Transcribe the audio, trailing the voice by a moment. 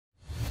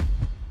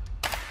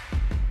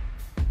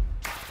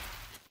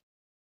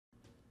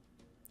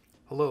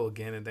Hello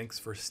again, and thanks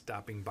for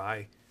stopping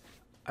by.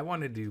 I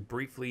wanted to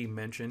briefly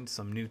mention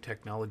some new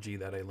technology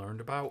that I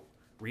learned about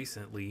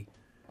recently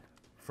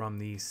from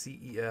the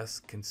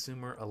CES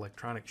Consumer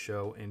Electronics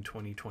Show in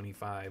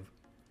 2025.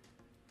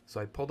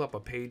 So I pulled up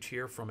a page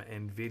here from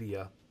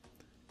NVIDIA,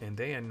 and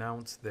they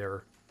announced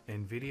their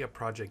NVIDIA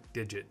Project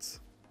Digits,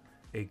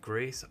 a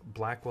Grace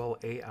Blackwell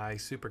AI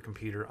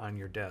supercomputer on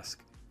your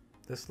desk.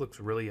 This looks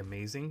really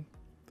amazing,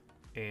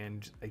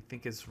 and I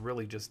think it's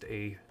really just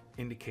a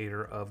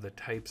indicator of the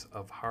types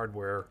of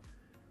hardware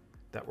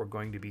that we're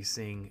going to be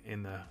seeing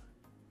in the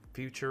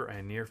future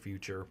and near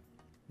future.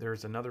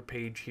 There's another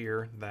page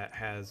here that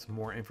has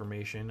more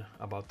information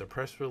about the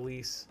press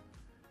release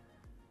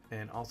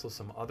and also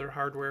some other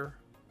hardware.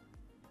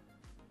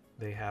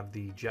 They have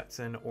the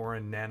Jetson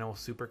Orin Nano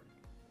Super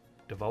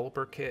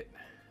Developer Kit,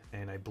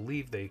 and I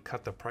believe they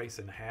cut the price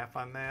in half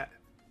on that.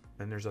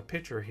 And there's a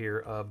picture here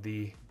of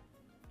the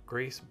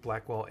Grace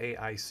Blackwell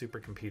AI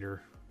supercomputer.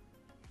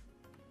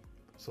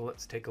 So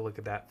let's take a look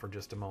at that for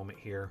just a moment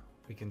here.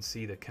 We can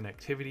see the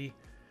connectivity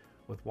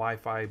with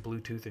Wi-Fi,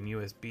 Bluetooth, and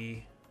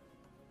USB,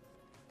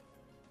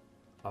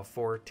 a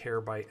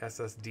 4TB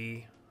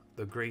SSD,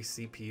 the Grace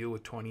CPU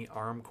with 20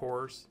 ARM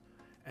cores,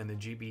 and the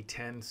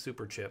GB10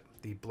 super chip,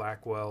 the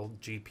Blackwell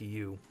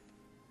GPU,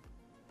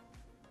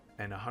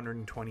 and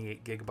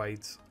 128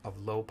 gigabytes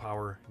of low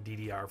power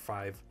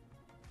DDR5.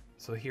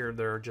 So here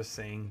they're just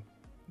saying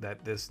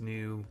that this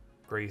new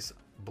Grace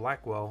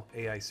Blackwell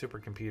AI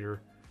supercomputer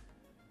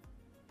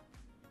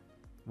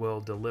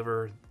will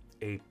deliver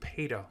a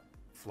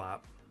petaflop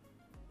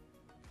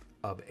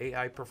of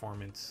AI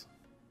performance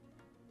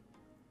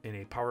in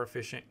a power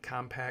efficient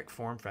compact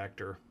form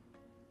factor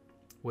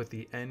with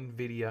the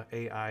NVIDIA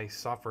AI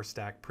software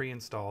stack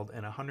pre-installed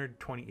and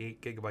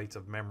 128 gigabytes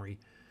of memory.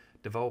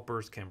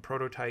 Developers can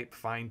prototype,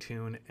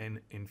 fine-tune, and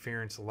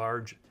inference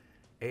large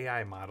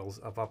AI models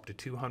of up to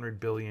 200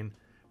 billion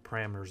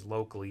parameters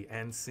locally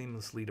and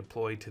seamlessly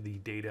deploy to the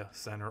data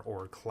center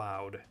or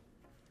cloud.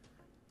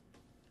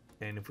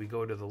 And if we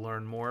go to the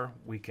learn more,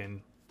 we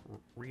can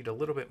read a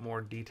little bit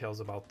more details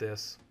about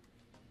this.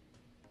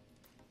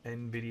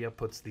 NVIDIA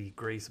puts the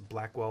Grace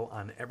Blackwell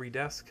on every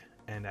desk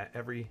and at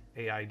every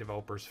AI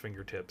developer's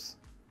fingertips.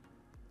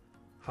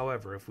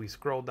 However, if we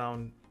scroll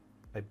down,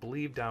 I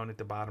believe down at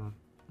the bottom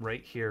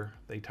right here,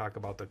 they talk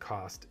about the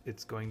cost.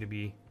 It's going to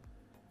be,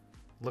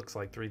 looks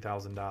like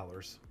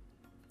 $3,000.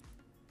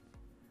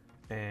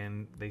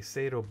 And they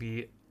say it'll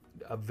be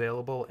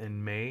available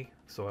in May,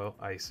 so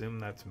I assume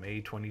that's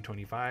May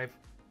 2025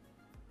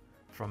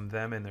 from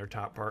them and their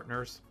top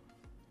partners.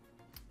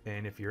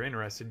 And if you're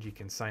interested, you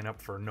can sign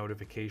up for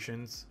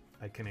notifications.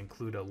 I can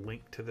include a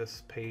link to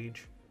this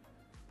page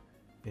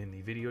in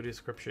the video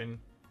description.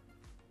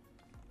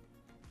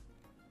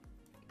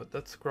 But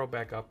let's scroll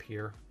back up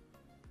here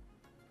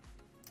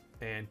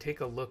and take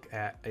a look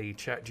at a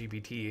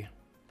ChatGPT.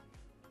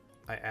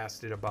 I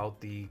asked it about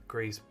the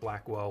Grace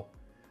Blackwell,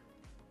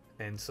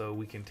 and so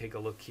we can take a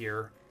look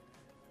here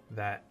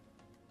that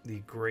the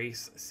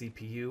Grace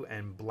CPU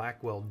and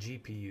Blackwell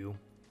GPU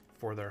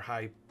for their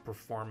high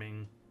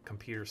performing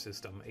computer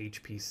system,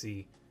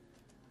 HPC.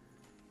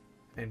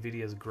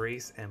 NVIDIA's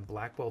Grace and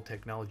Blackwell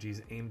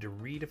technologies aim to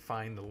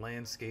redefine the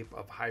landscape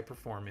of high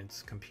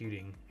performance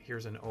computing.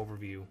 Here's an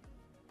overview.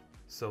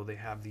 So they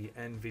have the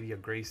NVIDIA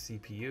Grace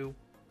CPU,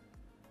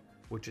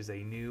 which is a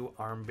new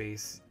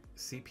ARM-based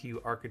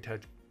CPU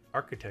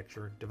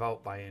architecture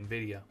developed by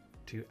NVIDIA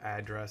to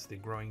address the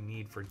growing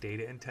need for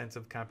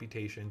data-intensive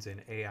computations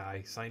in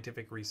AI,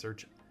 scientific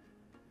research,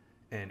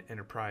 and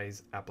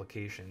enterprise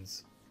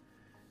applications.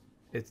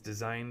 It's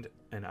designed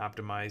and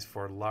optimized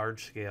for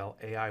large-scale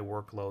AI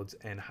workloads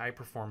and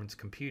high-performance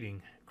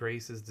computing.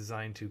 Grace is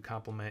designed to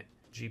complement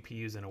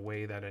GPUs in a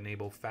way that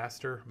enable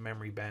faster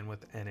memory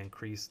bandwidth and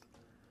increased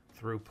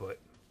throughput.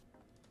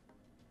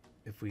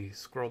 If we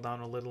scroll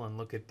down a little and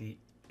look at the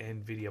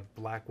NVIDIA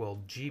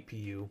Blackwell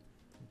GPU,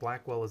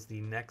 Blackwell is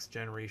the next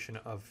generation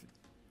of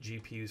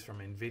GPUs from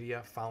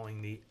NVIDIA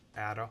following the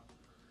Ada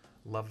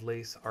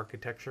Lovelace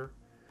architecture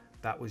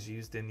that was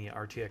used in the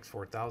RTX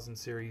 4000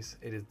 series.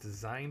 It is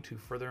designed to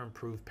further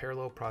improve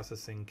parallel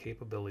processing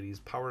capabilities,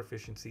 power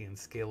efficiency, and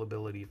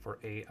scalability for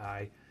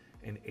AI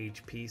and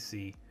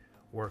HPC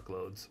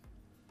workloads.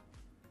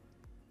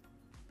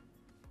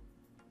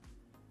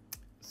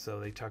 So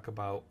they talk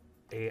about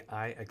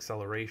AI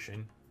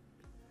acceleration.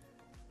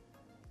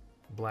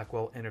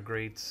 Blackwell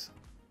integrates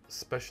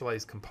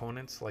specialized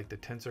components like the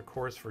tensor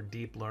cores for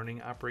deep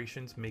learning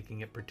operations, making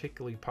it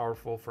particularly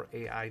powerful for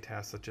AI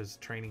tasks such as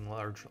training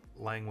large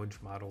language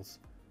models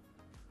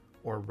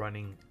or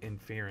running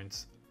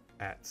inference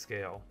at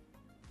scale.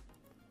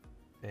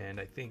 And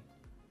I think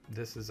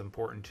this is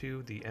important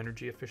too, the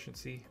energy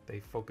efficiency. They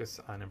focus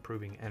on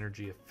improving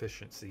energy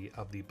efficiency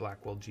of the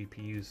Blackwell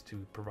GPUs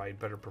to provide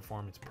better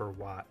performance per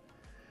watt,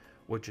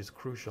 which is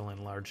crucial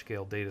in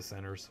large-scale data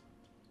centers.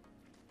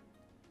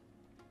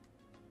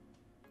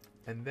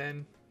 And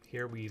then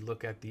here we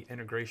look at the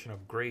integration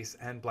of Grace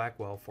and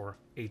Blackwell for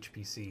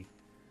HPC.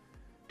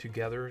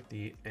 Together,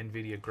 the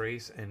NVIDIA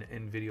Grace and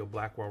NVIDIA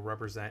Blackwell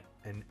represent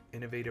an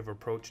innovative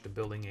approach to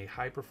building a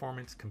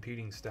high-performance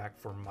computing stack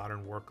for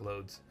modern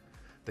workloads.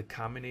 The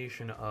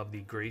combination of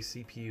the Grace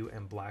CPU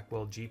and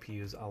Blackwell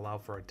GPUs allow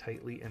for a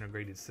tightly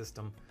integrated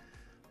system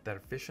that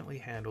efficiently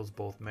handles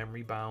both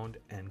memory-bound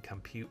and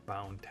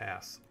compute-bound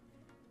tasks.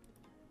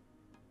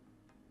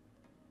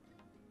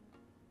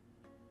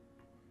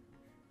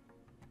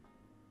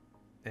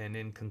 And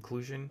in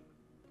conclusion,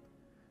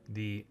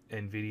 the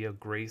NVIDIA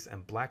Grace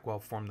and Blackwell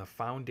form the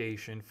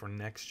foundation for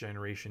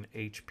next-generation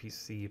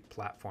HPC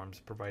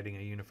platforms, providing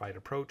a unified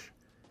approach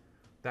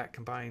that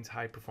combines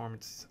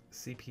high-performance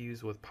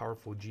CPUs with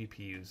powerful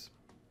GPUs.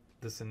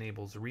 This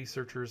enables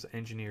researchers,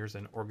 engineers,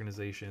 and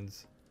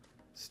organizations,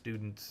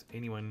 students,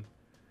 anyone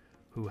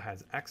who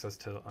has access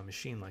to a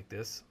machine like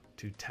this,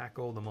 to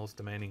tackle the most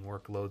demanding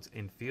workloads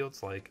in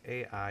fields like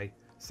AI,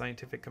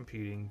 scientific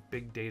computing,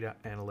 big data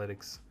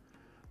analytics,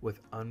 with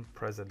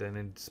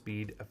unprecedented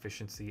speed,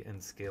 efficiency,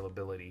 and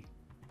scalability.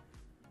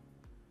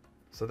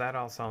 So that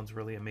all sounds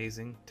really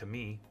amazing to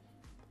me.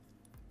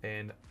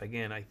 And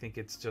again, I think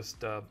it's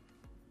just kind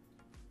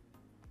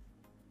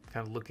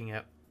of looking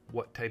at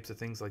what types of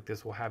things like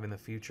this we'll have in the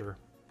future.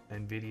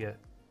 NVIDIA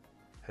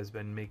has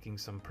been making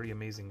some pretty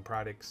amazing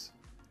products,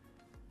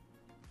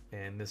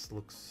 and this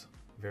looks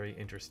very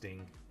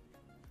interesting.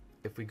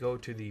 If we go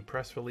to the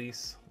press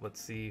release,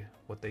 let's see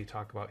what they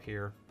talk about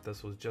here.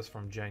 This was just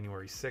from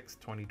January 6th,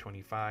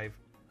 2025.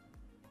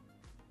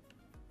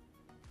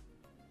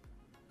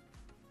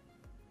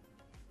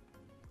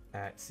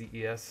 At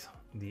CES,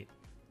 the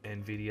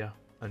NVIDIA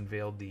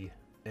unveiled the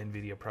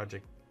NVIDIA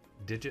Project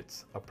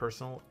Digits, a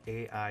personal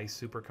AI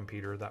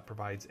supercomputer that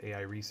provides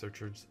AI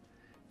researchers,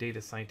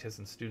 data scientists,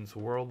 and students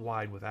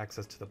worldwide with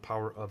access to the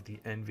power of the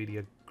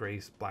NVIDIA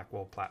Grace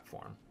Blackwell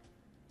platform.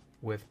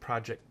 With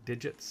Project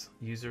Digits,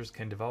 users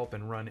can develop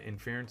and run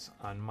inference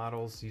on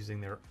models using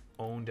their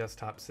own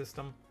desktop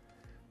system,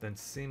 then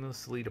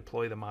seamlessly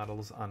deploy the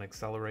models on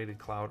accelerated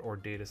cloud or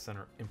data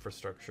center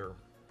infrastructure.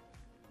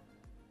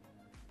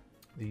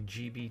 The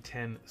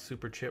GB10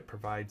 superchip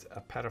provides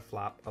a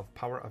petaflop of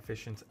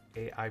power-efficient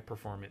AI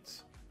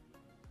performance,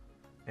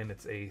 and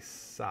it's a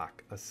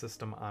SoC, a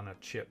system on a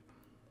chip.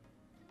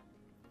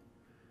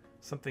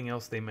 Something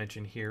else they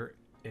mention here,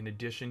 in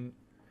addition,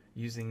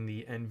 using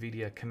the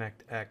NVIDIA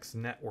ConnectX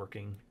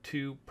networking,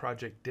 2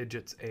 Project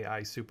Digits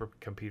AI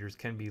supercomputers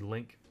can be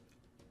linked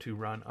to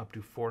run up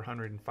to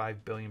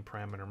 405 billion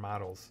parameter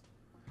models.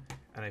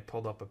 And I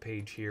pulled up a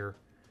page here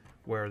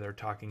where they're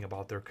talking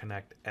about their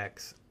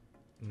ConnectX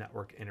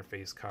network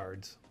interface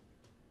cards.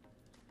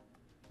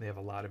 They have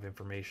a lot of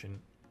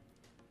information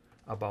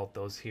about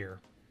those here.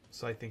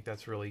 So I think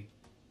that's really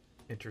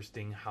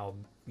interesting how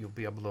you'll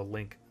be able to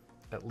link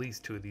at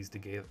least 2 of these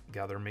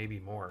together, maybe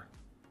more.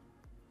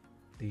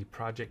 The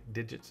Project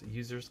Digits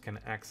users can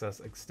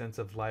access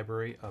extensive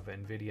library of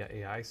NVIDIA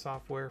AI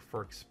software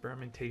for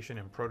experimentation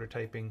and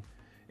prototyping,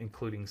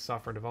 including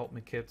software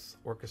development kits,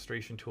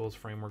 orchestration tools,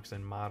 frameworks,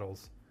 and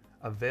models,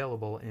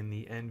 available in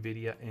the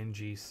NVIDIA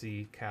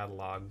NGC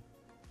catalog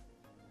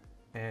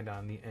and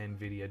on the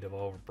NVIDIA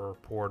Developer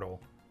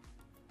Portal.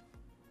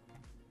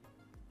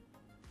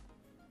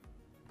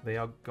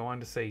 They go on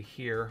to say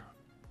here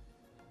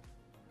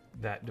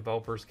that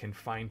developers can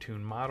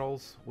fine-tune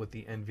models with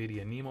the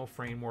NVIDIA NeMo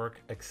framework,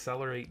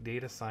 accelerate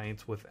data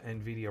science with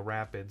NVIDIA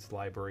Rapids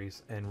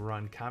libraries, and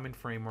run common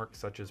frameworks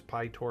such as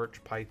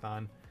PyTorch,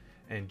 Python,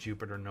 and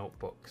Jupyter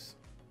notebooks.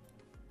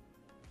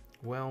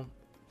 Well,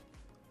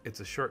 it's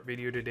a short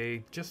video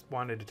today. Just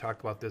wanted to talk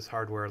about this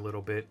hardware a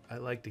little bit. I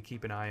like to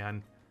keep an eye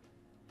on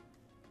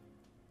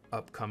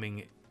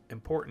upcoming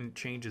important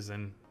changes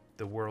in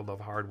the world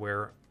of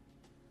hardware,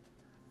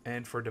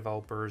 and for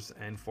developers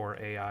and for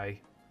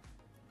AI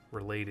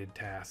related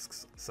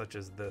tasks such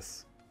as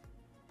this.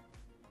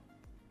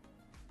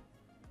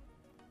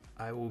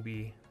 I will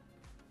be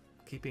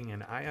keeping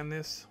an eye on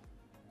this,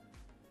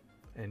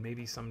 and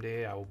maybe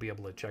someday I will be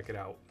able to check it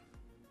out.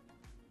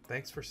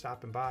 Thanks for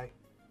stopping by.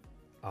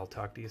 I'll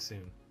talk to you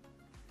soon.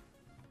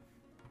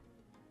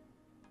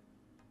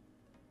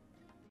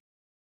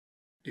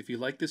 If you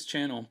like this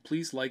channel,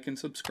 please like and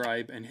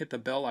subscribe and hit the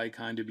bell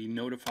icon to be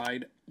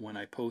notified when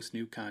I post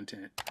new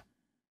content.